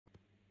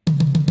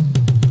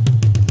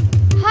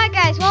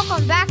guys,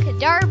 welcome back to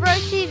Dario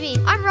Bros TV.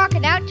 I'm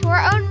rocking out to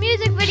our own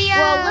music video.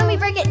 Well, let me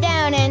break it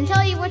down and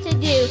tell you what to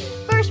do.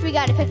 First, we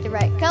gotta pick the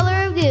right color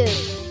of goo.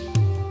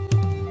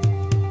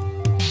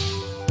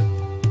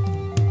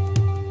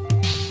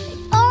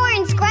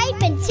 Orange,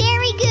 grape, and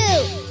cherry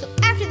goo. So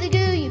after the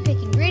goo, you pick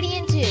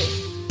ingredient 2.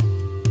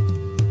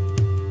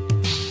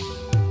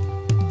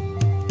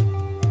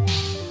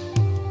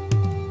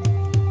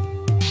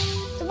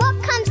 So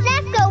what comes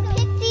next? Go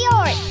pick the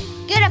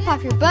orange. Get up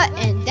off your butt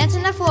and dance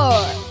on the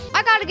floor.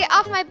 I gotta get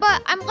off my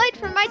butt. I'm late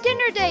for my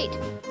dinner date.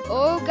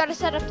 Oh, gotta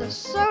set up the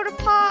soda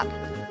pop.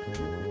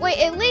 Wait,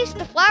 at least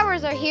the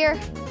flowers are here.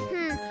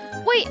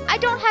 Wait, I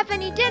don't have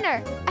any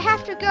dinner. I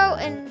have to go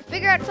and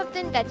figure out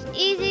something that's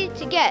easy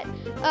to get.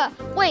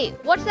 Wait,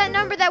 what's that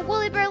number that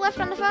WoollyBear left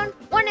on the phone?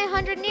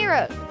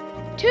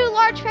 1-800-NERO. 2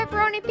 large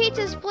pepperoni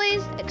pizzas,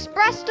 please.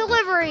 Express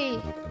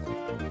delivery.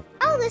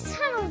 Oh, this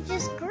tunnel is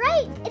just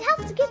great. It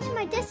helps to get to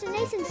my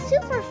destination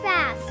super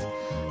fast.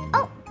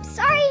 Oh,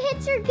 sorry,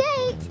 hit your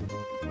gate.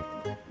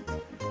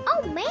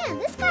 Oh man,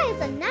 this guy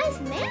has a nice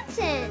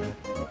mansion.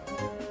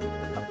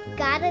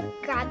 Gotta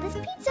grab this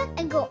pizza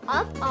and go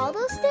up all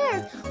those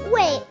stairs.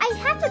 Wait, I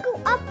have to go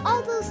up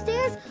all those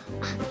stairs?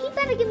 He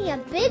better give me a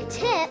big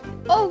tip.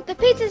 Oh, the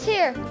pizza's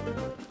here.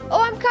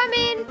 Oh, I'm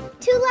coming.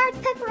 2 large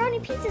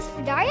pepperoni pizzas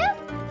for Dario?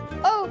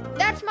 Oh,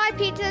 that's my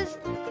pizzas.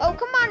 Oh,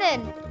 come on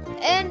in.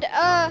 And,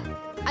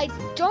 I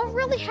don't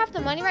really have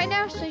the money right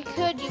now, so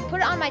could you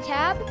put it on my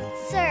tab?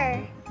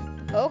 Sir.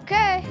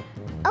 Okay.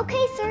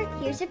 Okay, sir,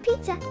 here's your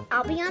pizza.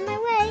 I'll be on my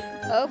way.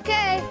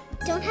 Okay.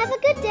 Don't have a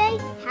good day.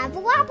 Have a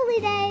wobbly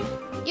day.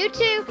 You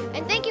too,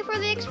 and thank you for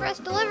the express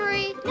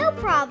delivery. No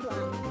problem.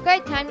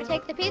 Okay, time to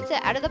take the pizza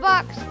out of the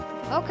box.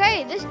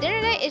 Okay, this dinner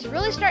date is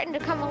really starting to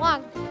come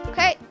along.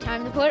 Okay,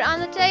 time to put it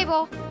on the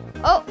table.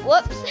 Oh,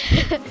 whoops.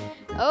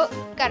 Oh,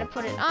 gotta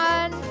put it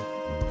on.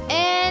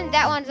 And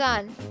that one's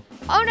on.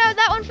 Oh no,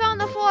 that one fell on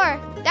the floor.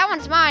 That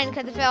one's mine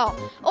because it fell.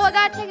 Oh, I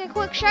gotta take a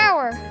quick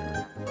shower.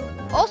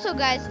 Also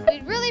guys,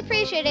 we'd really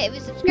appreciate it if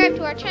you subscribe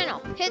to our channel.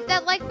 Hit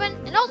that like button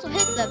and also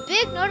hit the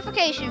big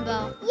notification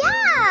bell.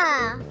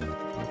 Yeah!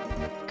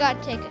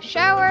 Gotta take a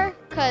shower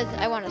because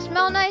I want to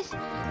smell nice.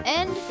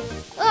 And,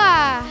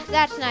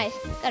 that's nice.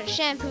 Gotta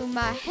shampoo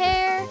my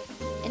hair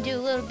and do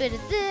a little bit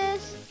of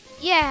this.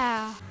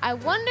 Yeah. I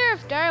wonder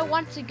if Dario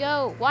wants to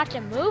go watch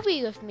a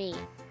movie with me.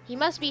 He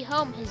must be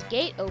home, his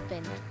gate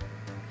open.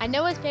 I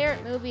know his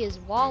favorite movie is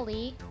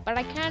WALL-E, but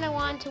I kind of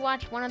want to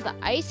watch one of the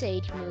Ice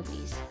Age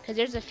movies, because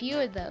there's a few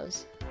of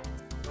those.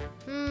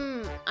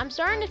 I'm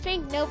starting to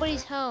think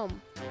nobody's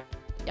home.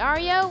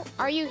 Dario,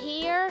 are you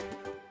here?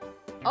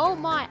 Oh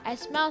my, I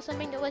smell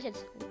something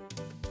delicious.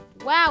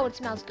 Wow, it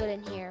smells good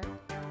in here.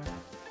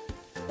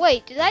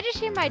 Wait, did I just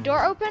hear my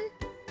door open?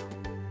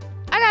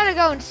 I gotta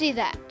go and see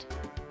that.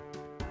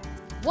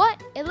 What?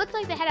 It looks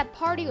like they had a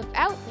party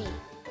without me.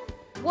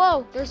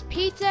 Whoa, there's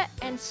pizza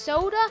and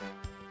soda?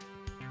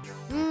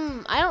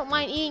 I don't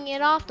mind eating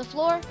it off the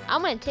floor.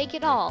 I'm gonna take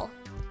it all.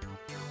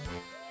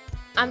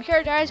 I'm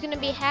sure Dario's gonna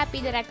be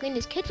happy that I cleaned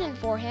his kitchen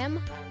for him.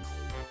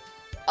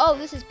 Oh,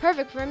 this is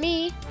perfect for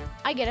me.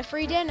 I get a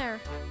free dinner.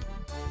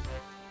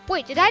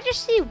 Wait, did I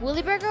just see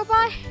WoollyBear go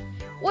by?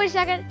 Wait a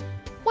second.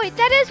 Wait,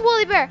 that is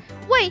WoollyBear.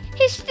 Wait,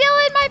 he's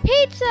stealing my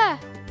pizza.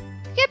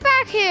 Get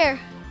back here.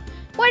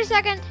 Wait a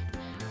second.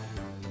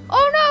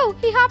 Oh no,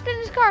 he hopped in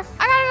his car.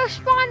 I gotta go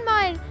spawn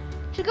mine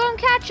to go and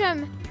catch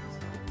him.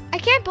 I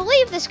can't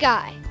believe this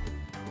guy.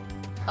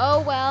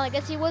 Oh well, I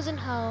guess he wasn't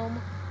home,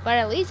 but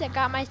at least I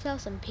got myself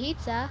some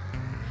pizza.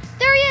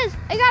 There he is!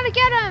 I gotta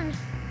get him!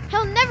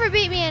 He'll never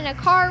beat me in a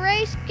car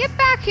race. Get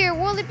back here,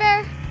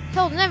 WoollyBear.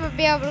 He'll never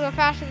be able to go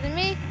faster than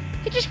me.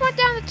 He just went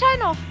down the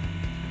tunnel.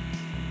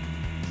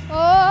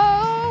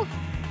 Oh!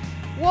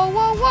 Whoa,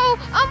 whoa, whoa!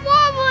 I'm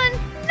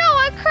wobbling! No,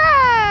 I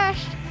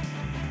crashed!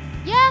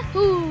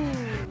 Yahoo!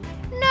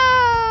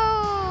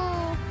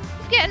 No!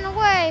 He's getting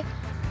away.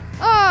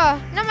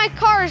 Oh, now my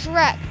car is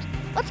wrecked.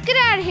 Let's get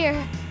out of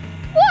here.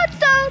 What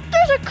the?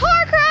 There's a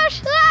car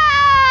crash!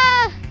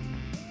 Ah!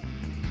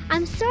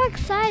 I'm so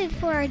excited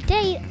for our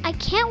date. I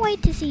can't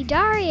wait to see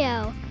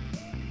Dario.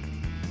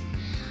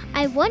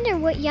 I wonder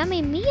what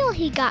yummy meal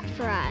he got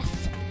for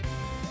us.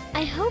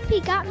 I hope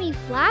he got me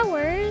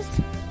flowers.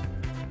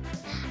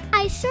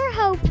 I sure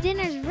hope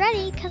dinner's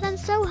ready because I'm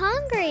so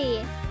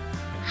hungry.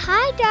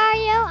 Hi,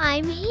 Dario.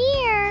 I'm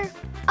here.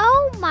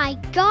 Oh my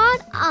God,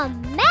 a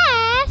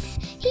mess!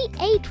 He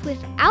ate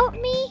without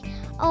me?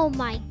 Oh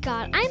my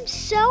God, I'm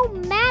so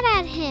mad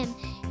at him.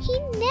 He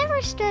never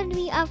stood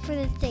me up for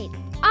this date.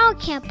 I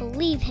can't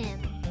believe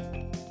him.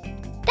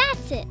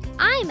 That's it,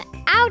 I'm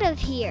out of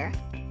here.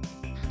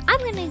 I'm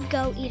gonna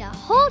go eat a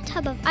whole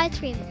tub of ice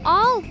cream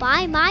all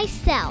by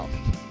myself.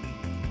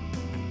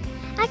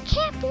 I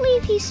can't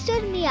believe he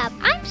stood me up.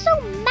 I'm so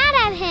mad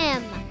at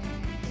him.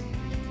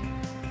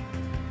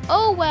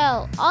 Oh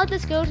well, I'll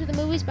just go to the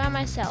movies by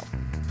myself.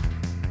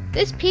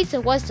 This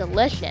pizza was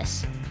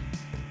delicious.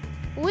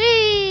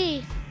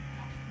 Whee!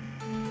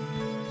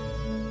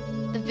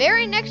 The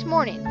very next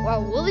morning,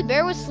 while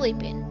WoollyBear was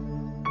sleeping.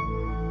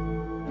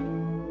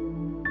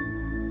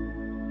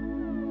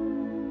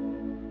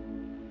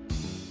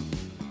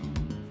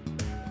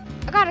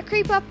 I gotta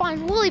creep up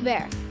on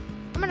WoollyBear.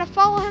 I'm gonna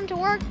follow him to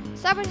work,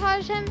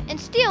 sabotage him, and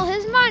steal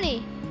his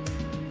money.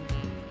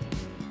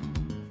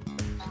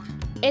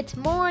 It's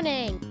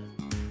morning.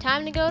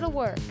 Time to go to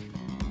work.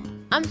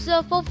 I'm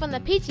so full from the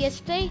pizza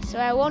yesterday, so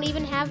I won't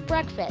even have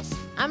breakfast.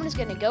 I'm just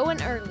gonna go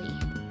in early.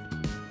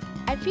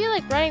 I feel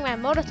like riding my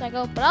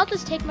motorcycle, but I'll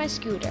just take my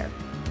scooter.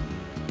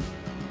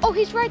 Oh,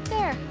 he's right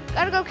there.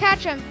 Gotta go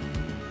catch him.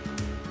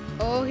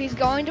 Oh, he's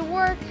going to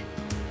work.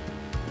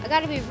 I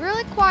gotta be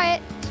really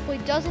quiet so he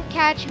doesn't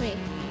catch me.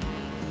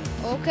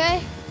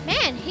 Okay.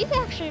 Man, he's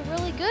actually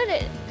really good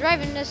at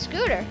driving this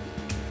scooter.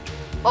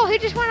 Oh, he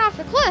just went off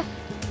the cliff.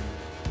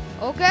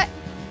 Okay.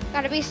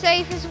 Gotta be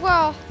safe as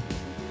well.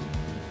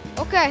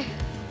 Okay.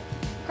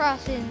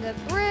 Crossing the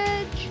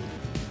bridge.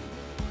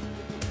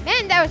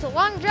 Man, that was a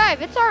long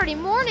drive. It's already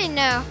morning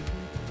now.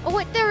 Oh,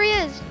 wait, there he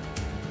is.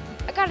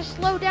 I gotta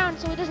slow down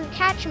so he doesn't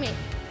catch me.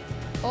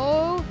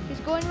 Oh, he's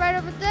going right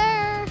over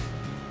there.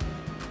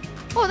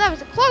 Oh, that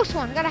was a close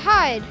one. Gotta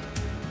hide.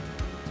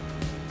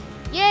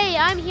 Yay,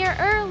 I'm here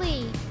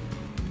early.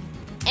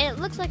 And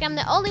it looks like I'm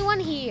the only one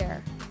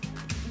here.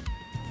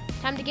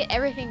 Time to get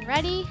everything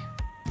ready.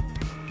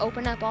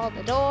 Open up all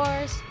the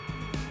doors.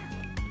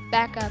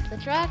 Back up the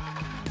truck.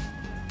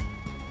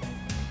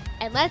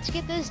 And let's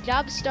get this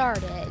job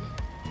started.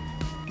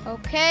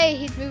 Okay,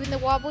 he's moving the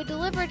wobbly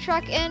delivery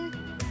truck in.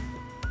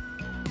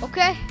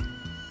 Okay.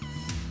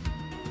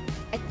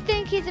 I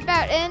think he's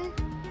about in.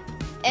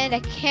 And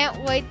I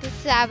can't wait to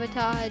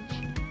sabotage.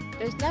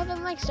 There's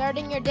nothing like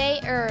starting your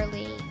day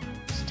early.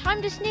 It's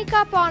time to sneak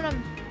up on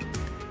him.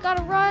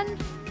 Gotta run,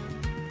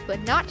 but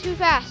not too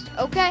fast.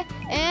 Okay,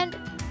 and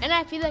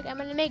I feel like I'm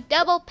gonna make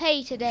double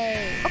pay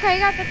today. okay, I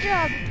got the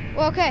job.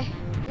 Well, okay,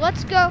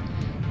 let's go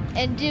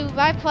and do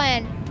my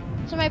plan.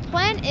 So my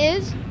plan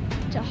is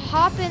to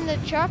hop in the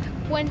truck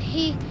when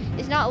he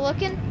is not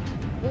looking,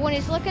 when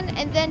he's looking,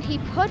 and then he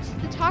puts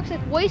the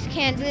toxic waste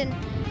cans in,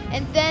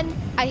 and then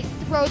I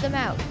throw them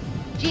out.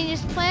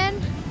 Genius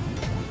plan.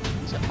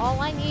 So all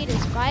I need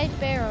is 5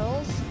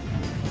 barrels.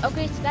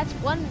 Okay, so that's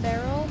 1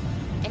 barrel,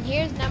 and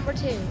here's number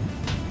 2.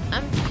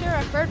 I'm sure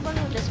a third one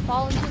will just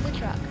fall into the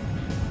truck.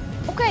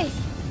 Okay,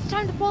 it's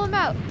time to pull them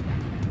out.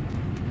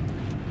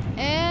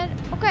 And,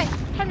 okay,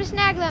 time to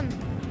snag them.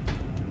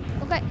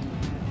 Okay,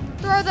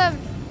 throw them.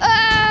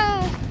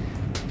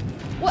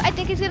 What, I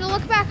think he's gonna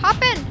look back.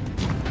 Hop in.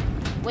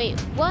 Wait,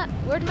 what?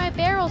 Where'd my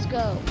barrels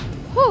go?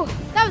 Whew,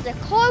 that was a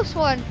close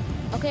one.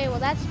 Okay, well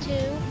that's 2.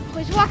 Oh,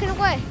 he's walking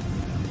away.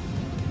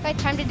 Okay,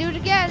 time to do it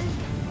again.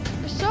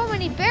 There's so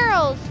many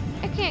barrels.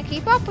 I can't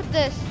keep up with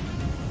this.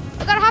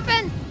 I gotta hop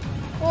in.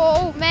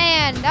 Oh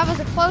man, that was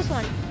a close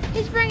one.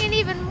 He's bringing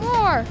even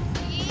more.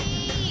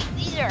 Eee,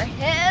 these are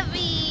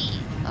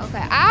heavy.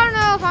 Okay, I don't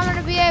know if I'm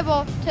gonna be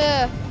able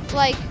to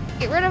like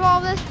get rid of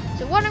all this.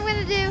 So what I'm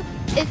gonna do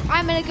is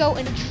I'm gonna go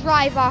and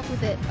drive off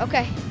with it.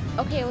 Okay.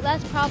 Okay, well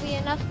that's probably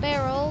enough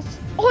barrels.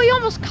 Oh, he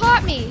almost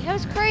caught me. That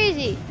was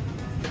crazy.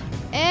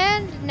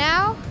 And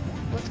now,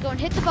 let's go and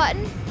hit the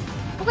button.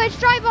 Okay, let's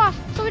drive off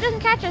so he doesn't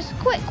catch us.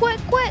 Quick, quick,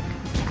 quick.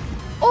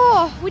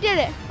 Oh, we did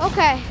it.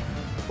 Okay.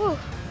 Whew.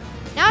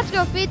 Now let's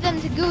go feed them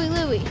to Gooey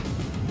Louie.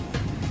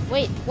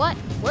 Wait, what?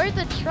 Where'd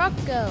the truck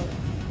go?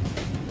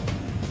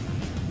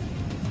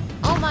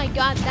 Oh my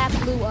god, that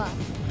blew up.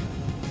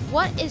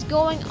 What is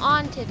going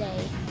on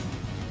today?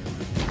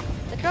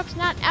 The truck's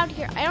not out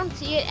here. I don't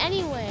see it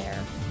anywhere.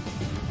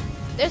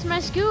 There's my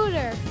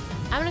scooter.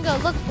 I'm gonna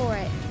go look for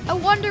it. I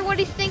wonder what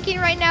he's thinking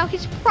right now.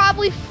 He's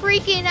probably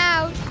freaking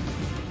out.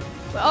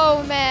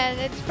 Oh man,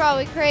 it's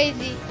probably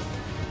crazy.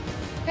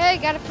 Okay,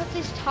 gotta put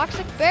these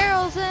toxic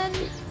barrels in.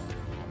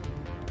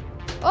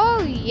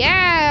 Oh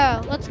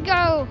yeah, let's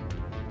go.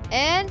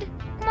 And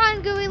come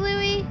on, Gooey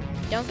Louie.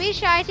 Don't be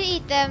shy to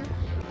eat them.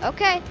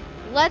 Okay,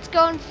 let's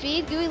go and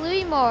feed Gooey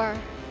Louie more.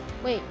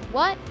 Wait,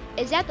 what?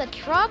 Is that the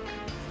truck?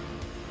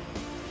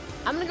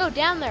 I'm gonna go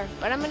down there,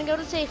 but I'm gonna go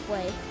to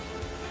Safeway.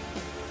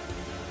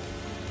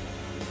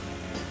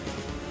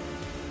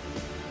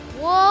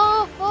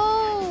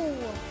 Whoa!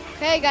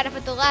 Okay, gotta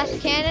put the last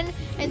cannon,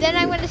 and then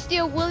I'm gonna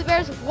steal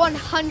WoollyBear's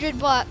 100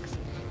 bucks.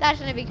 That's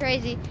gonna be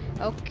crazy.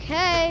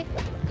 Okay,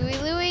 Gooey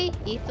Louie,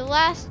 eat the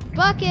last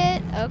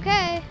bucket.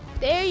 Okay.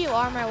 There you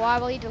are, my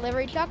wobbly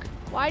delivery truck.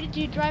 Why did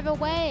you drive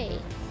away?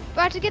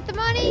 About to get the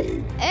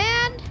money,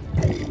 and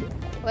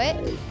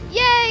wait.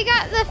 Yay,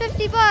 got the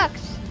 50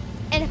 bucks.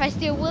 And if I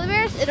steal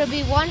WoollyBear's, it'll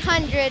be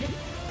 100.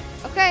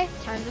 Okay,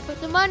 time to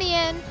put the money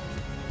in.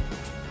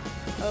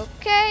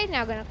 Okay,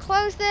 now I'm gonna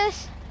close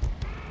this.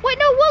 Wait,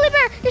 no,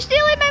 WoollyBear, you're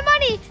stealing my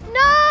money.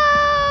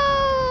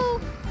 No!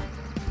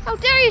 How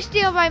dare you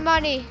steal my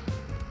money?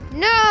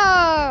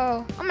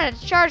 No! I'm gonna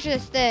charge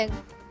this thing.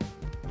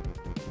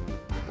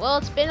 Well,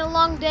 it's been a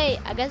long day.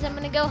 I guess I'm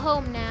gonna go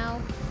home now.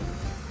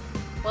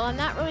 Well, I'm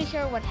not really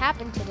sure what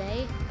happened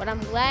today, but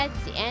I'm glad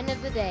it's the end of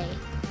the day.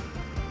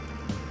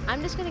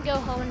 I'm just gonna go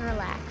home and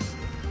relax.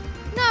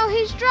 No,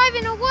 he's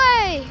driving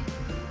away.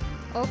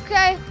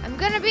 Okay, I'm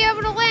gonna be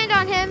able to land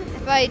on him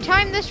if I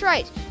time this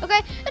right.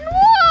 Okay, and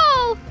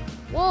whoa!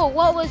 Whoa,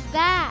 what was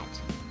that?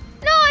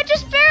 No, I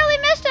just barely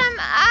missed him.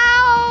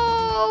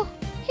 Ow!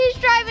 He's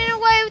driving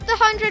away with the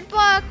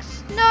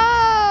 $100.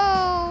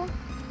 No!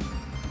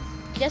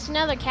 Just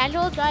another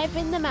casual drive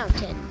in the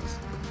mountains.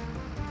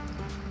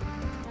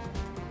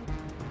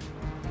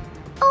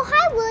 Oh,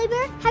 hi,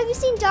 WoollyBear. Have you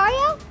seen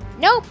Dario?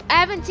 Nope, I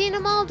haven't seen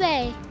him all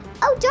day.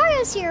 Oh,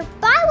 Dario's here.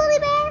 Bye,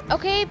 WoollyBear.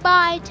 Okay,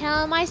 bye.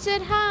 Tell him I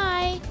said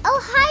hi. Oh,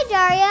 hi,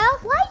 Dario.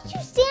 Why did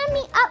you stand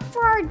me up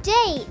for our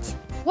date?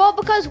 Well,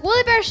 because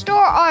WoollyBear stole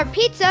our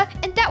pizza,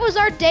 and that was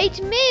our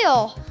date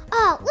meal.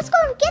 Oh, let's go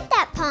and get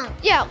that punk.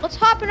 Yeah, let's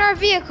hop in our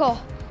vehicle.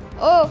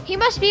 Oh, he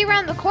must be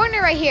around the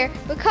corner right here,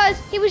 because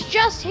he was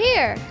just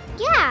here.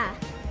 Yeah.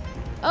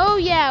 Oh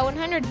yeah,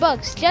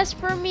 $100 just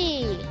for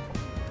me.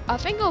 I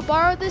think I'll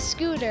borrow this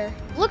scooter.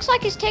 Looks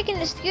like he's taking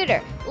the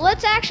scooter.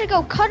 Let's actually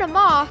go cut him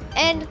off,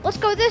 and let's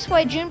go this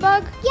way,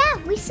 Junebug.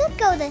 Yeah, we should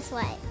go this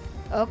way.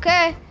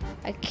 Okay,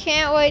 I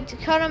can't wait to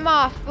cut him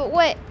off, but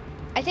wait,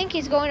 I think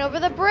he's going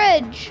over the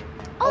bridge.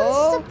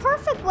 Oh, this is a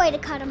perfect way to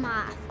cut him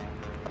off.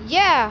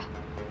 Yeah.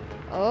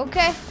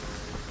 Okay.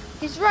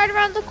 He's right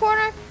around the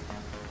corner.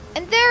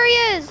 And there he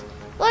is.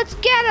 Let's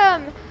get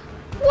him.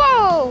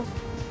 Whoa.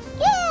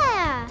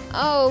 Yeah.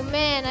 Oh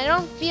man, I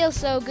don't feel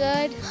so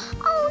good.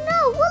 Oh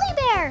no,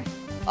 WoollyBear.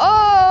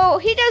 Oh,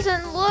 he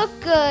doesn't look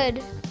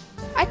good.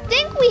 I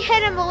think we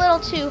hit him a little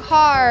too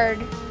hard.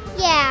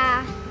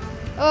 Yeah.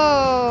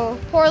 Oh,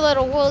 poor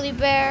little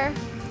WoollyBear.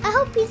 I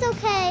hope he's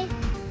okay.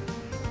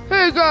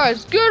 Hey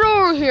guys, get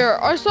over here.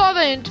 I saw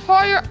the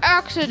entire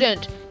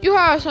accident. You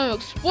have some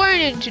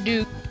explaining to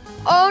do.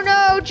 Oh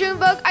no,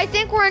 Junebug, I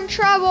think we're in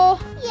trouble.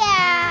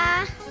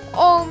 Yeah.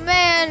 Oh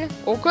man,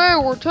 Okay,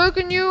 we're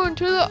taking you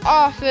into the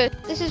office.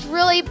 this is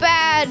really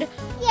bad. Yeah.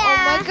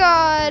 Oh my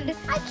god.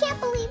 I can't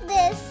believe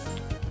this.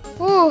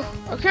 Whew,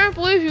 I can't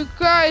believe you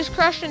guys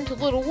crashed into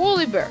little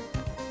WoollyBear.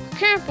 I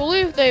can't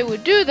believe they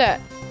would do that.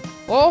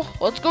 Well,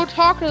 let's go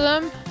talk to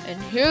them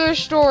and hear their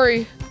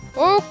story.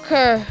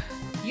 Okay,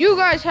 you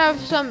guys have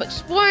some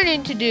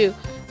explaining to do,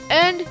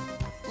 and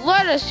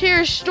let us hear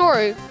your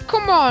story.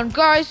 Come on,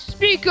 guys,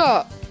 speak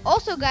up.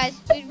 Also guys,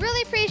 we'd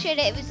really appreciate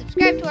it if you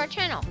subscribe to our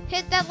channel.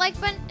 Hit that like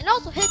button and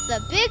also hit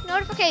the big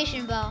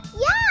notification bell.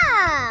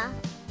 Yeah.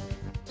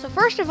 So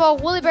first of all,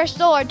 WoollyBear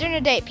stole our dinner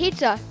date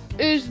pizza.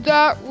 Is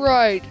that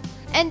right?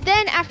 And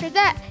then after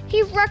that,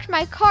 he wrecked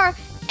my car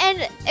and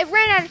it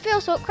ran out of fuel,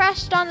 so it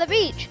crashed on the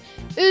beach.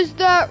 Is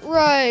that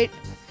right?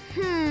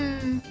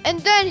 And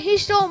then he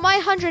stole my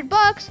 $100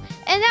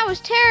 and that was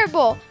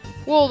terrible.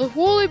 Well, if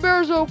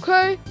WoollyBear's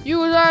okay, you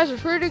guys are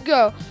free to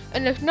go.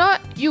 And if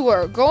not, you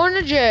are going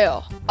to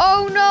jail.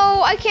 Oh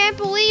no, I can't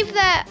believe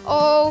that.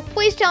 Oh,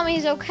 please tell me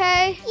he's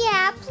okay.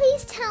 Yeah,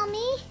 please tell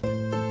me.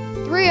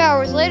 3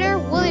 hours later,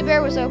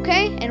 WoollyBear was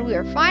okay and we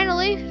were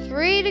finally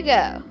free to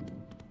go.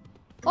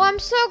 Oh, I'm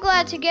so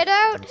glad to get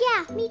out.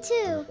 Yeah, me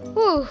too.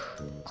 Whew,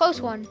 close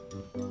one.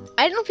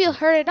 I don't feel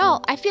hurt at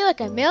all. I feel like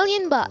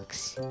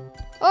 $1,000,000.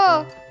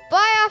 Oh,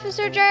 bye,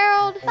 Officer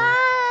Gerald.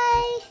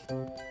 Bye.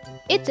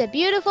 It's a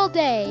beautiful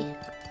day.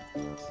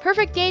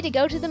 Perfect day to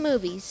go to the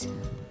movies.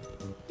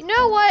 You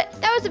know what?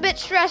 That was a bit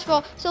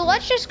stressful, so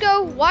let's just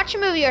go watch a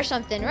movie or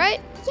something, right?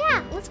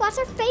 Yeah, let's watch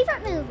our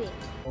favorite movie.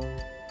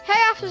 Hey,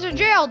 Officer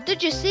Gerald,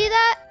 did you see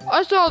that?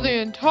 I saw the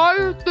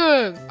entire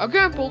thing. I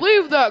can't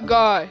believe that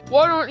guy.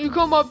 Why don't you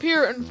come up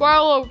here and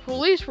file a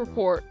police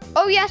report?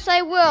 Oh, yes,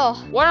 I will.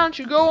 Why don't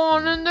you go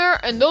on in there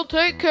and they'll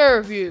take care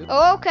of you?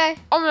 Oh, okay.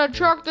 I'm gonna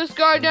track this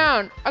guy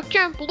down. I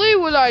can't believe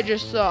what I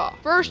just saw.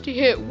 First he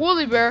hit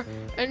WoollyBear,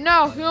 and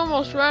now he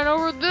almost ran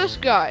over this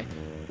guy.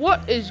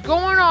 What is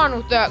going on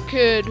with that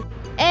kid?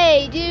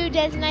 Hey, dude,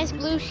 that's a nice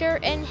blue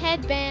shirt and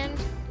headband.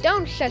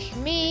 Don't shush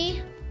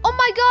me. Oh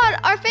my god,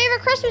 our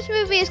favorite Christmas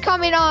movie is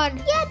coming on.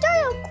 Yeah,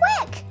 Dario,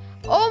 quick.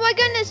 Oh my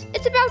goodness,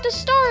 it's about to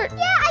start.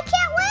 Yeah, I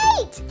can't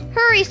wait.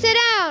 Hurry, sit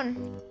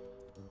down.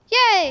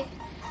 Yay.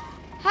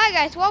 Hi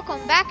guys,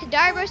 welcome back to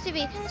Dario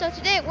TV. So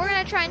today we're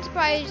going to try and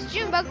surprise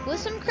Junebug with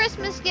some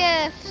Christmas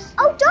gifts.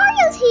 Oh,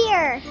 Dario's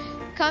here.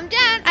 Come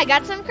down, I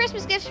got some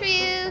Christmas gifts for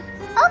you.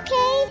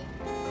 Okay.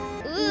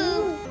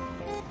 Ooh.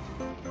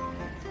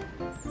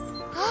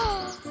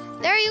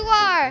 There you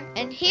are.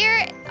 And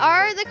here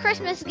are the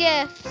Christmas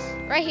gifts.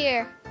 Right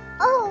here.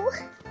 Oh,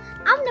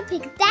 I'm gonna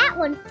pick that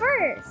one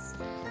first.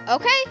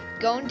 Okay,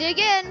 go and dig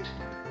in.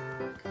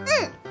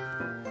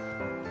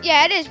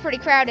 Yeah, it is pretty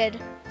crowded.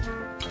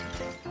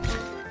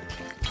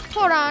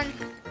 Hold on.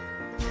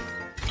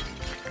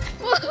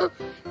 Whoa,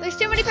 there's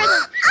too many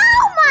presents.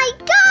 Oh my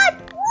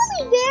god,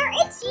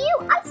 WoollyBear, it's you.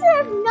 I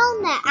should have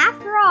known that.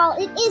 After all,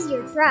 it is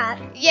your truck.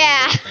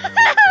 Yeah.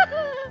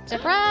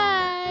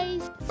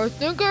 Surprise! I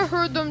think I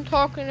heard them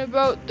talking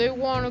about they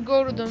want to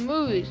go to the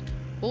movies.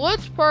 Well,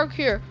 let's park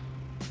here.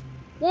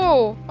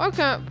 Whoa, I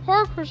can't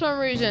park for some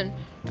reason.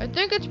 I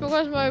think it's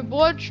because my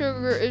blood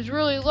sugar is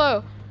really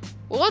low.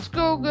 Well, let's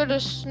go get a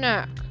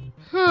snack.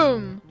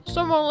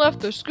 Someone left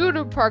their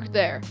scooter parked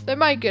there. They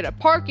might get a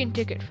parking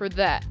ticket for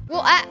that.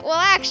 Well,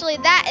 actually,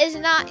 that is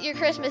not your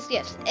Christmas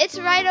gifts. It's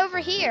right over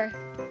here.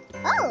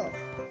 Oh.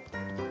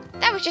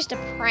 That was just a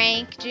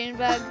prank,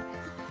 Junebug.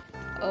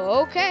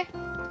 Okay,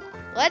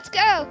 let's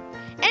go.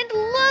 And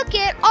look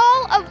at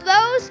all of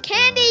those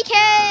candy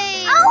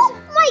canes! Oh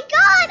my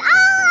god!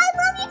 Oh, I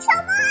love you so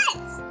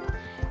much!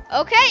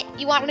 Okay,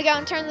 you want me to go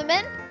and turn them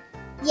in?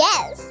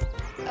 Yes.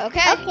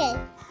 Okay. Okay.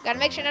 Gotta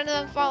make sure none of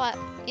them fall out.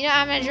 You know,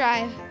 I'm gonna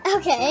drive.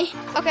 Okay.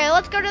 Okay,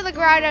 let's go to the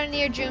garage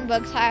near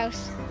Junebug's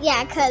house.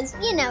 Yeah, because,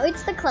 you know,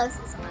 it's the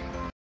closest one.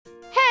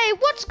 Hey,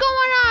 what's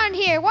going on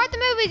here? Why'd the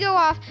movie go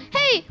off?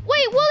 Hey,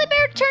 wait,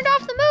 WoollyBear turned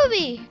off the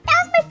movie. That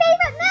was my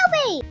favorite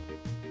movie!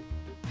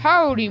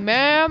 Howdy,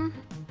 ma'am.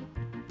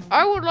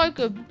 I would like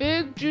a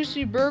big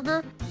juicy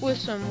burger with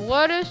some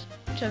lettuce,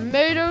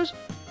 tomatoes,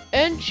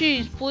 and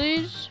cheese,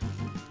 please.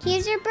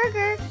 Here's your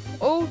burger.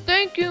 Oh,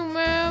 thank you,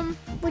 ma'am.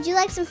 Would you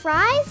like some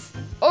fries?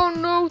 Oh,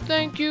 no,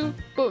 thank you.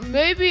 But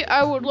maybe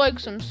I would like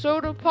some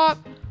soda pop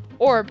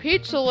or a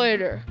pizza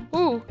later.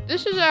 Ooh,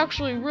 this is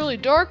actually really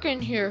dark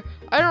in here.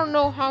 I don't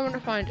know how I'm gonna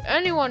find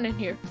anyone in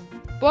here.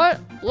 But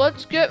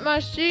let's get my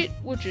seat,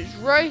 which is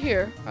right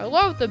here. I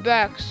love the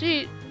back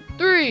seat.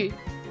 3,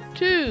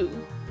 2,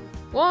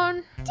 1.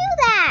 Do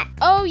that!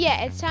 Oh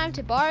yeah, it's time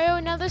to borrow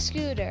another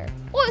scooter.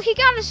 Look, he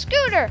got a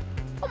scooter.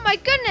 Oh my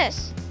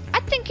goodness. I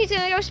think he's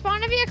gonna go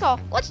spawn a vehicle.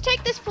 Let's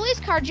take this police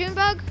car,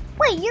 Junebug.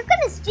 Wait, you're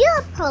gonna steal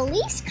a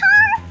police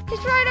car? He's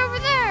right over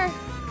there.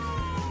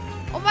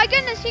 Oh my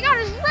goodness, he got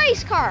his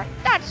race car.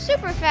 That's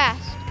super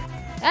fast.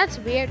 That's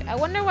weird. I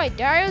wonder why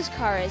Dario's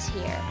car is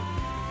here.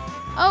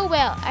 Oh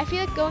well, I feel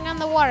like going on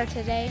the water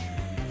today.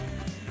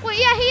 Well,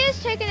 yeah, he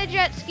is taking a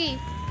jet ski.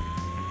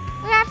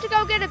 We have to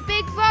go get a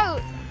big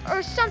boat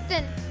or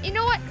something. You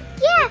know what?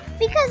 Yeah,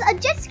 because a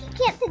jet ski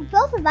can't fit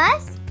both of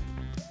us.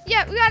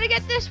 Yeah, we gotta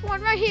get this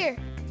one right here.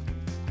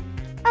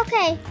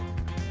 Okay.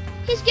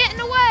 He's getting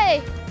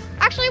away.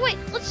 Actually, wait,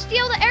 let's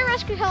steal the air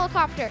rescue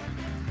helicopter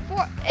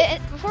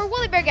before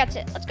WoollyBear gets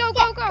it. Let's go,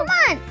 go, go. Come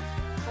on.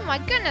 Oh my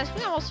goodness,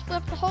 we almost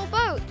flipped the whole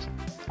boat.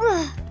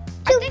 Ugh,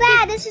 too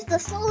bad this is the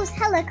slowest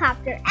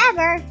helicopter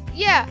ever.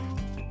 Yeah.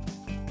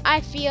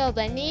 I feel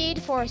the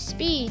need for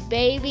speed,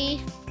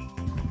 baby.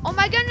 Oh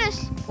my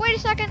goodness, wait a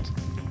second.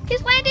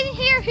 He's landing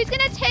here. He's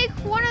gonna take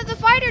one of the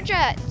fighter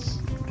jets.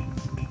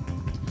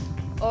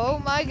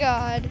 Oh my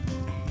god.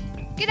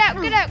 Get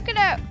out, get out, get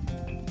out.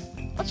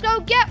 Let's go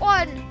get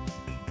one.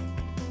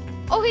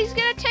 Oh, he's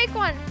gonna take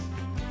one.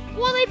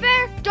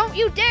 WoollyBear, don't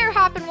you dare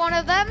hop in one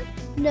of them.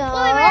 No.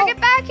 WoollyBear, get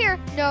back here.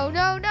 No,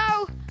 no,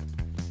 no.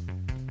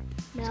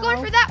 No. He's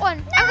going for that one.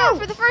 No. I'm going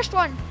for the first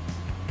one.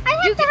 I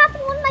have to hop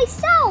in one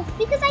myself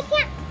because I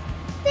can't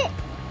fit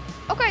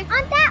Okay.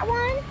 on that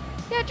one.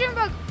 Yeah,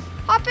 Junebug,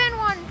 hop in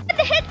one. And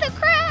hit the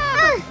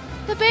crab.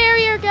 The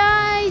barrier,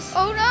 guys.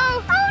 Oh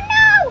no. Oh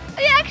no!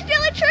 I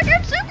accidentally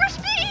triggered super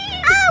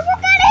speed. Oh,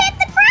 we're gonna hit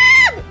the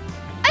crab!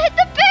 I hit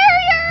the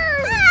barrier.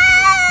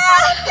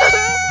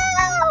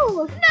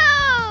 Oh!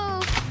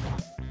 No.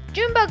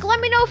 Junebug, let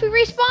me know if he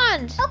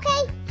respawns.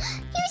 Okay,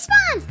 he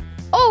responds.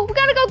 Oh, we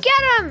gotta go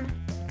get him.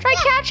 Try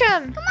catch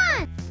him. Come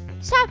on.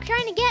 Stop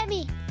trying to get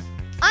me.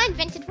 I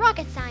invented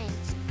rocket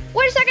science.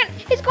 Wait a second.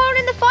 He's going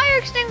in the fire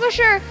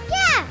extinguisher.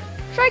 Yeah.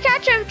 Try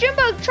catch him.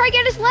 Junebug, try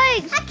get his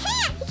legs. I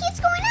can't. He keeps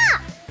going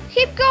up.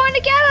 Keep going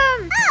to get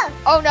him. Oh.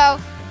 Oh no.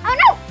 Oh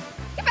no.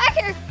 Get back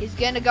here. He's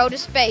gonna go to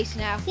space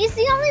now. He's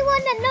the only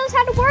one that knows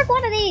how to work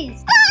one of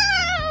these.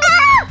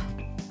 Ah!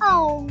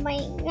 Oh my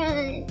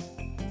god.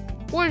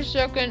 Wait a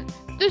second.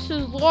 This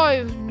is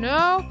live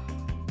now?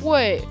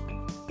 Wait.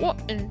 What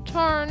in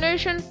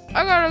tarnation?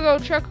 I gotta go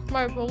check if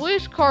my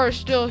police car is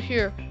still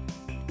here.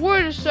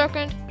 Wait a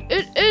second.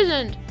 It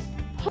isn't.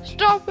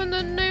 Stop in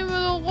the name of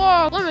the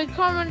law. Let me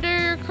commandeer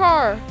your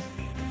car.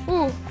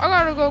 Ooh, I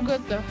gotta go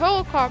get the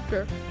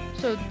helicopter.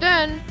 So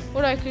then,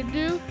 what I could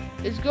do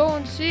is go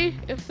and see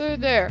if they're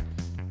there.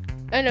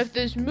 And if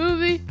this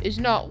movie is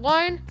not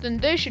lying, then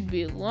they should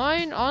be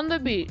lying on the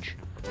beach.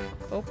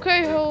 Okay,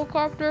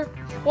 helicopter,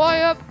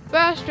 fly up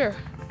faster.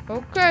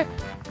 Okay,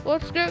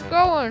 let's get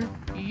going.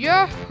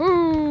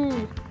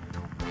 Yahoo!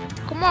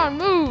 Come on,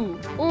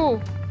 move. Ooh,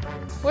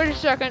 wait a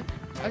second.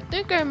 I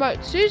think I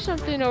might see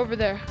something over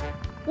there.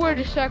 Wait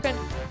a second.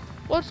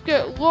 Let's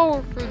get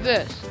lower for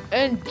this.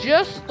 And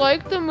just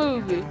like the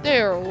movie,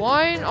 they are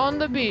lying on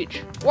the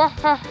beach.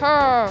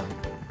 Wahaha!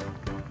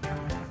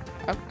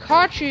 I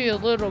caught you,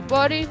 little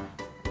buddy.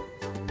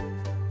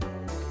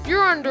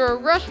 You're under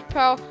arrest,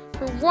 pal,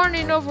 for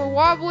running over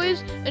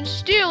Wobblies and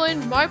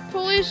stealing my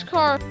police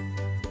car.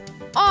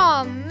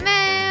 Oh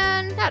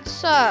man, that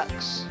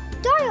sucks.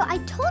 Dario, I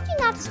told you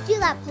not to steal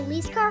that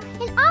police car.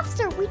 And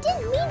officer, we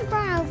didn't mean to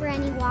run over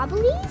any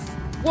Wobblies.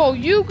 Well,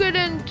 you get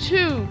in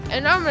too,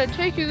 and I'm gonna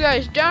take you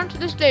guys down to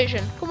the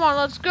station. Come on,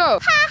 let's go.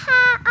 Ha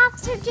ha,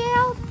 Officer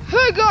Gerald.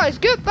 Hey guys,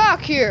 get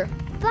back here.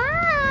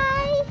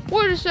 Bye.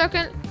 Wait a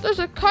second, there's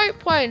a kite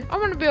plane. I'm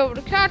gonna be able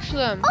to catch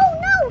them.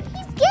 Oh no,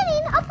 he's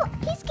getting a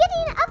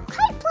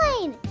kite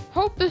plane.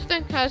 Hope this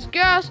thing has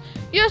gas.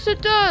 Yes,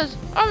 it does.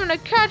 I'm gonna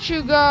catch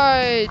you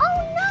guys.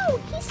 Oh no,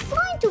 he's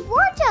flying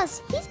towards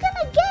us. He's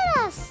gonna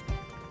get us.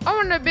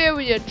 I'm gonna be able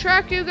to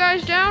track you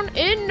guys down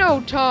in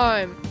no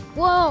time.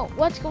 Whoa,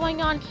 what's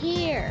going on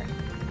here?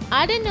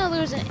 I didn't know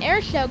there was an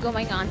air show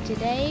going on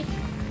today.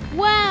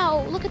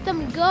 Wow, look at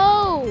them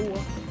go.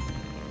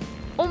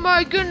 Oh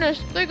my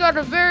goodness, they got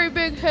a very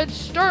big head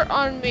start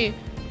on me.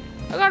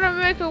 I gotta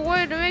make a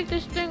way to make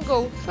this thing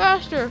go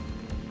faster.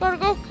 Gotta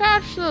go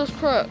catch those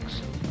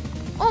crooks.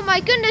 Oh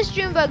my goodness,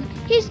 Junebug.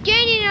 He's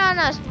gaining on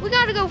us. We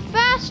gotta go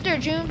faster,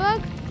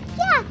 Junebug.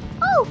 Yeah.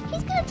 Oh,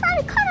 he's gonna try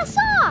to cut us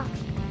off.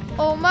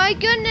 Oh my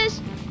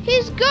goodness.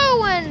 He's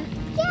going.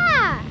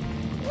 Yeah.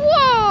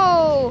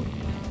 Whoa.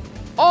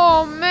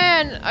 Oh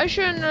man, I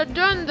shouldn't have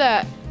done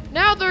that.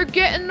 Now they're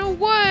getting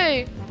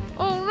away.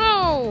 Oh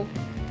no.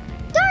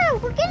 Dario,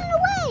 we're getting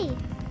away.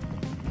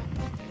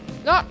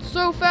 Not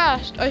so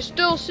fast. I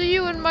still see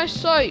you in my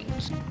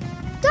sights.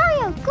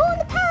 Dario, go in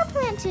the power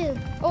plant tube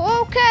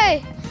Oh,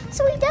 okay.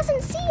 so he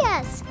doesn't see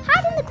us.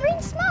 Hide in the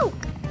green smoke.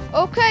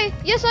 Okay.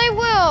 Yes, I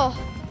will.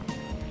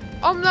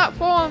 I'm not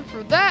falling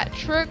for that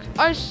trick.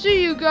 I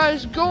see you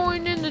guys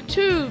going in the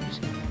tubes.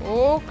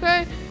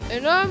 Okay,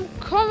 and I'm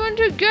coming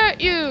to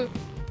get you.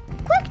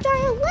 Quick,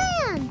 Dario,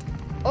 land.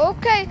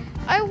 Okay,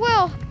 I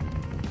will.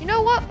 You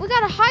know what? We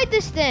gotta hide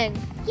this thing.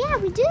 Yeah,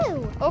 we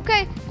do.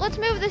 Okay, let's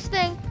move this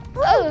thing.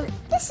 Ooh,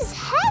 this is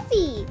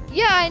heavy.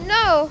 Yeah, I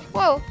know.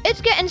 Whoa, it's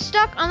getting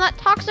stuck on that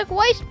toxic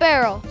waste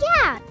barrel.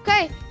 Yeah.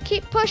 Okay,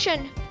 keep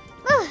pushing.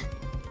 Ugh.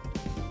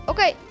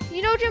 Okay,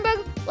 you know,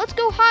 Junebug, let's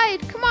go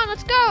hide. Come on,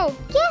 let's go.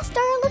 Yes,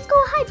 Dario, let's go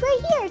hide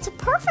right here. It's a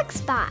perfect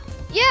spot.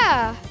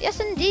 Yeah, yes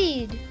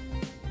indeed.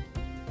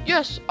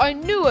 Yes, I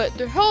knew it.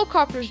 The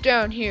helicopter's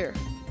down here.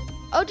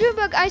 Oh,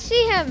 Junebug, I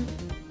see him.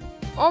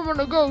 I'm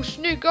gonna go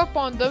sneak up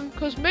on them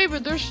because maybe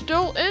they're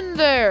still in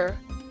there.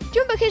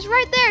 Junebug, he's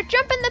right there.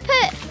 Jump in the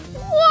pit.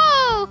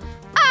 Whoa!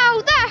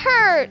 Ow, that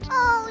hurt.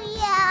 Oh,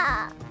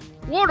 yeah.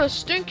 What a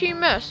stinky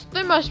mess.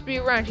 They must be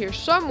around here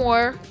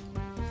somewhere.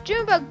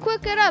 Junebug,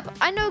 quick it up.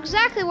 I know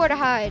exactly where to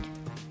hide.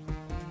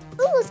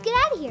 Ooh, let's get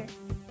out of here.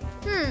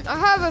 I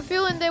have a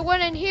feeling they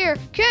went in here.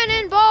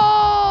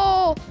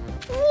 Cannonball!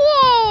 Whoa!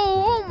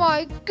 Oh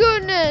my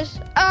goodness!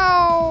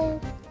 Ow!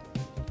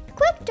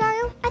 Quick,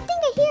 Dario. I think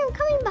I hear him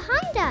coming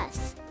behind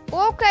us.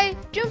 Well, okay,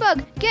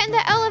 Junebug, get in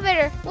the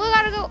elevator. We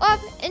gotta go up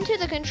into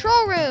the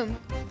control room.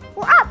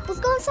 We're up. Let's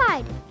go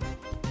inside.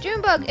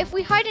 Junebug, if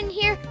we hide in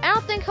here, I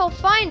don't think he'll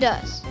find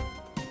us.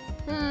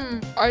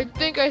 I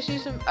think I see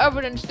some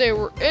evidence they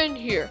were in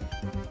here.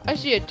 I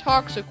see a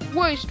toxic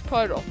waste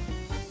puddle.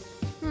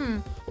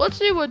 Let's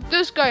see what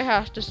this guy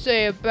has to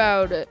say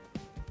about it.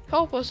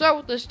 Help us out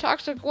with this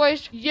toxic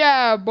waste?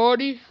 Yeah,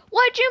 buddy.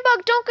 Wait,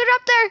 Junebug, don't get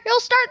up there. He'll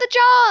start the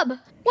job.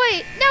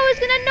 Wait, now he's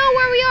gonna know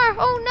where we are.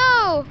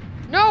 Oh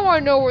no. Now I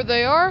know where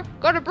they are.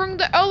 Gotta bring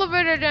the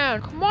elevator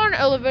down. Come on,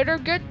 elevator,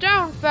 get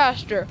down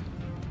faster.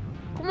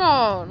 Come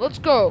on, let's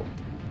go.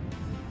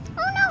 Oh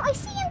no, I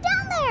see him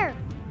down there.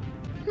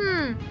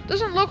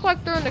 Doesn't look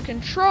like they're in the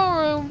control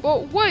room,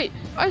 but wait,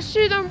 I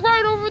see them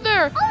right over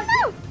there. Oh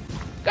no.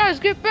 Guys,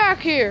 get back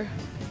here.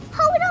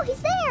 Oh no,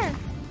 he's there.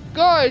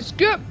 Guys,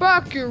 get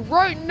back here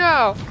right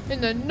now,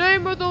 in the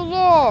name of the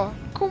law.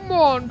 Come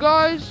on,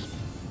 guys.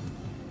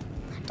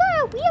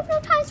 Dario, we have no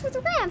ties for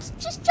the ramps.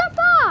 Just jump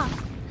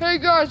off. Hey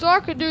guys, I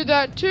could do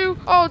that too.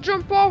 I'll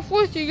jump off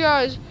with you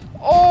guys.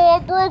 Oh, I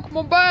broke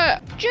my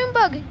back.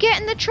 Junebug, get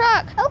in the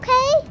truck.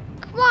 Okay.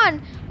 Come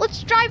on,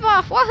 let's drive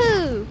off.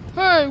 Wahoo!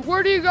 Hey,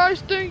 where do you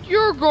guys think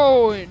you're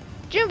going?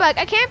 Junebug,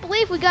 I can't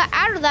believe we got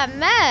out of that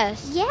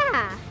mess.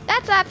 Yeah.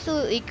 That's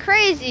absolutely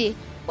crazy.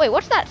 Wait,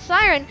 what's that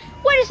siren?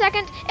 Wait a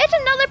second, it's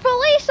another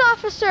police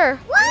officer.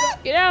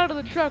 What? Get out of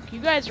the truck. You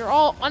guys are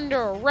all under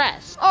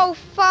arrest. Oh,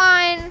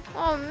 fine.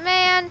 Oh,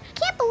 man.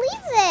 Can't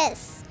believe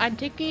this. I'm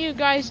taking you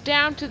guys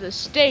down to the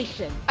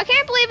station. I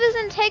can't believe this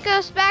didn't take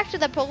us back to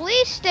the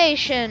police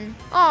station.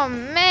 Oh,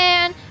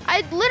 man.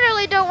 I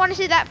literally don't want to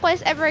see that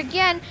place ever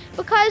again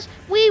because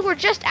we were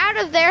just out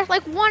of there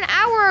like 1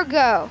 hour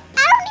ago.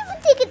 I don't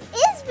even think it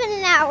has been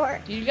an hour.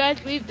 Do you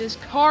guys leave this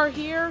car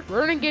here? We're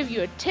gonna give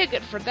you a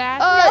ticket for that.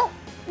 Nope.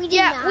 We did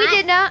not. We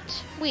did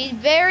not. We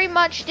very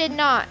much did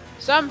not.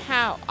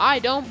 Somehow, I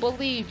don't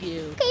believe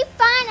you. Okay,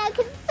 fine, I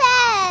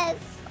confess.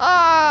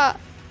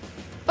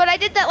 But I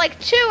did that like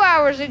 2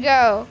 hours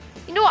ago.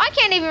 You know what? I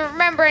can't even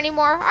remember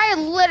anymore. I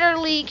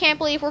literally can't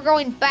believe we're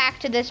going back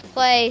to this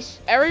place.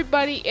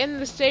 Everybody in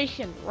the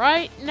station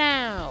right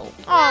now.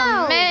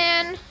 Oh, No.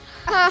 man.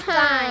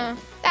 Fine.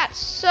 That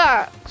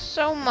sucks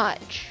so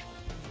much.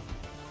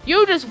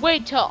 You just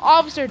wait till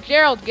Officer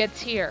Gerald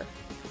gets here.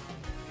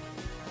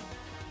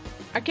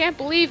 I can't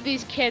believe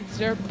these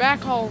kids are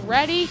back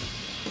already.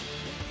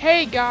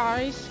 Hey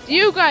guys, do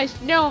you guys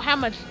know how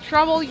much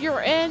trouble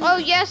you're in? Oh,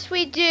 yes,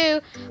 we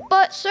do.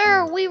 But,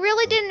 sir, we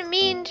really didn't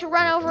mean to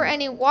run over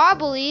any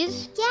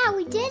wobblies. Yeah,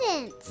 we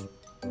didn't.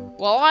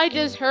 Well, I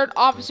just heard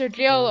Officer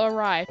Gerald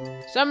arrive.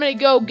 Somebody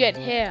go get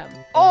him.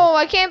 Oh,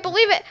 I can't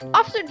believe it.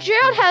 Officer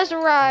Gerald has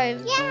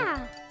arrived.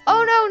 Yeah.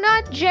 Oh, no,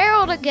 not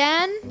Gerald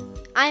again.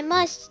 I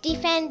must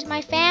defend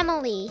my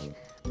family.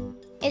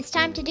 It's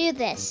time to do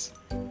this.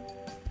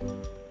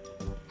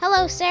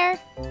 Hello, sir.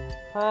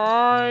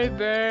 Hi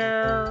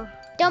there.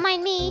 Don't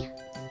mind me.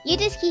 You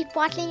just keep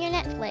watching your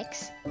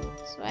Netflix.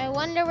 So I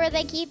wonder where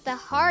they keep the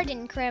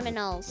hardened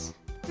criminals.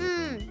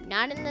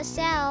 Not in the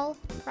cell.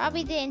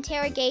 Probably the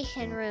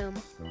interrogation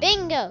room.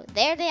 Bingo,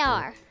 there they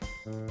are.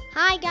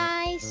 Hi,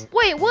 guys.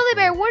 Wait,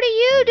 WoollyBear, what are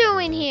you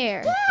doing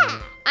here?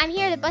 Yeah, I'm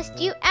here to bust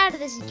you out of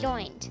this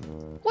joint.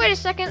 Wait a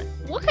second,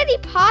 what could he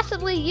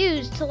possibly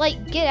use to,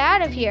 like, get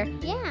out of here?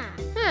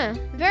 Yeah.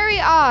 Very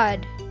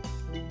odd.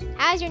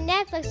 How's your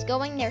Netflix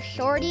going there,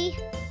 shorty?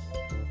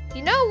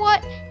 You know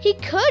what? He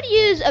could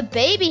use a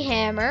baby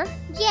hammer.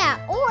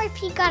 Yeah, or if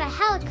he got a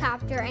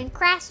helicopter and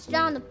crashed it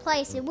on the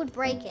place, it would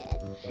break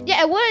it. Yeah,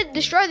 it would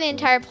destroy the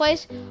entire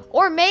place.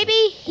 Or maybe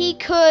he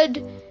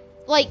could,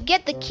 like,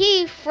 get the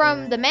key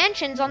from the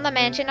mansions on the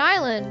Mansion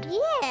Island.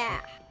 Yeah.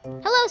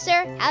 Hello,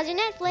 sir. How's your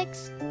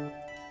Netflix?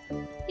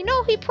 You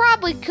know, he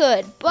probably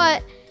could,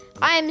 but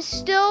I'm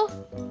still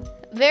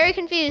very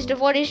confused of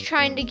what he's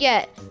trying to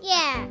get.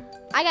 Yeah,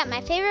 I got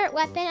my favorite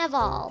weapon of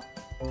all.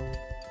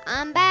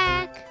 I'm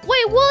back.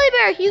 Wait,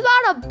 WoollyBear, you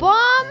got a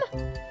bomb?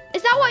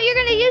 Is that what you're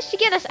gonna use to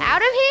get us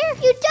out of here?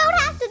 You don't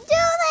have to do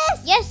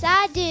this! Yes,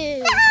 I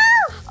do.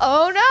 No!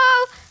 Oh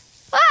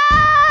no!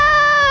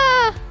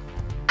 Ah!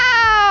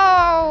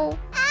 Ow!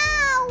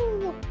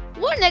 Ow!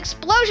 What an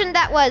explosion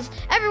that was!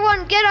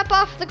 Everyone get up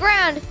off the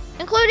ground,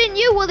 including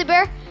you,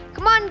 WoollyBear.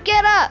 Come on,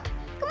 get up.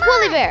 Come on.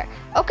 WoollyBear.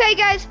 Okay,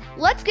 guys,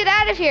 let's get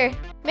out of here.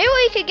 Maybe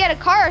we could get a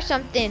car or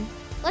something.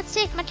 Let's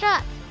take my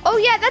truck. Oh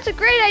yeah, that's a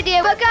great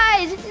idea. But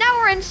guys, now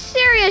we're in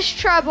serious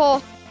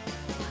trouble.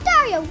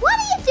 Dario, what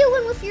are you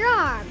doing with your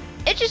arm?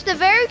 It's just a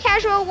very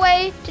casual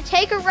way to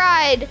take a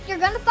ride. You're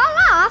gonna fall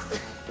off.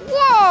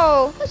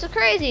 Whoa, this is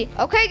crazy.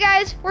 Okay,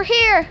 guys, we're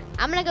here.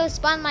 I'm gonna go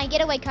spawn my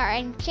getaway car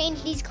and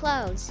change these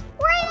clothes.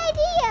 Great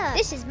idea.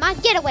 This is my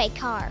getaway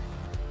car.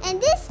 And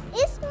this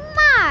is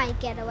my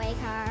getaway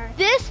car.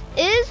 This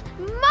is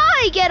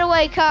my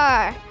getaway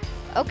car.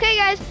 Okay,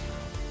 guys,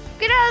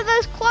 get out of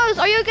those clothes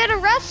or you'll get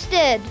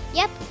arrested.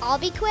 Yep, I'll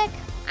be quick.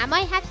 I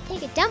might have to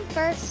take a dump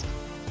first.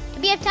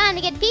 Do we have time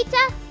to get pizza?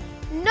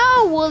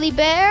 No,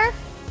 WoollyBear.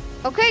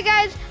 Okay,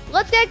 guys,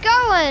 let's get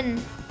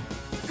going.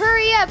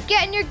 Hurry up,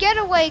 get in your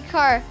getaway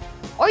car,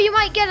 or you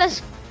might get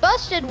us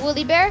busted,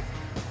 WoollyBear.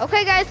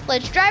 Okay, guys,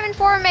 let's drive in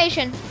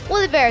formation.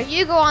 WoollyBear,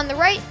 you go on the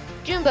right.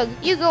 Junebug,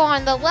 you go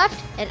on the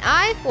left, and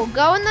I will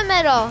go in the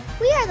middle.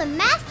 We are the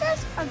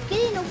masters of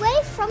getting away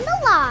from the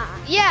law.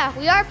 Yeah,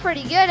 we are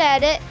pretty good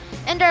at it.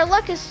 And our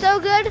luck is so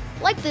good,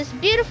 like this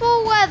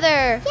beautiful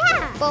weather.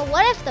 Yeah, but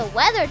what if the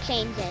weather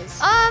changes?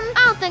 I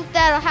don't think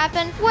that'll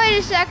happen. Wait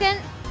a second.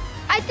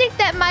 I think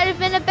that might have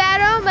been a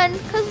bad omen,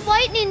 because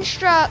lightning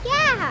struck.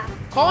 Yeah.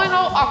 Calling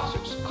all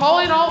officers.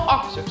 Calling all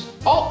officers.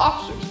 All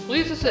officers,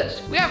 please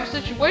assist. We have a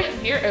situation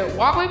here at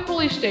Wobbly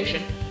Police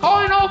Station.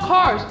 Calling all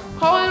cars.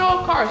 Calling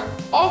all cars.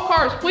 All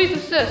cars, please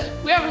assist.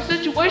 We have a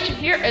situation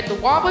here at the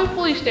Wobbly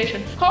Police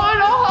Station.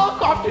 Calling all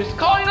helicopters.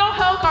 Calling all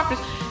helicopters.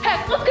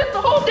 Heck, look at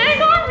the whole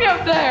dang army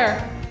up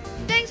there.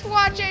 Thanks for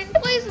watching.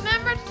 Please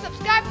remember to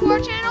subscribe to our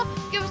channel,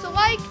 give us a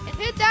like, and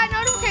hit that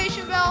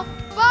notification bell.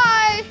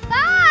 Bye.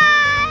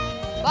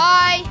 Bye.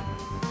 Bye.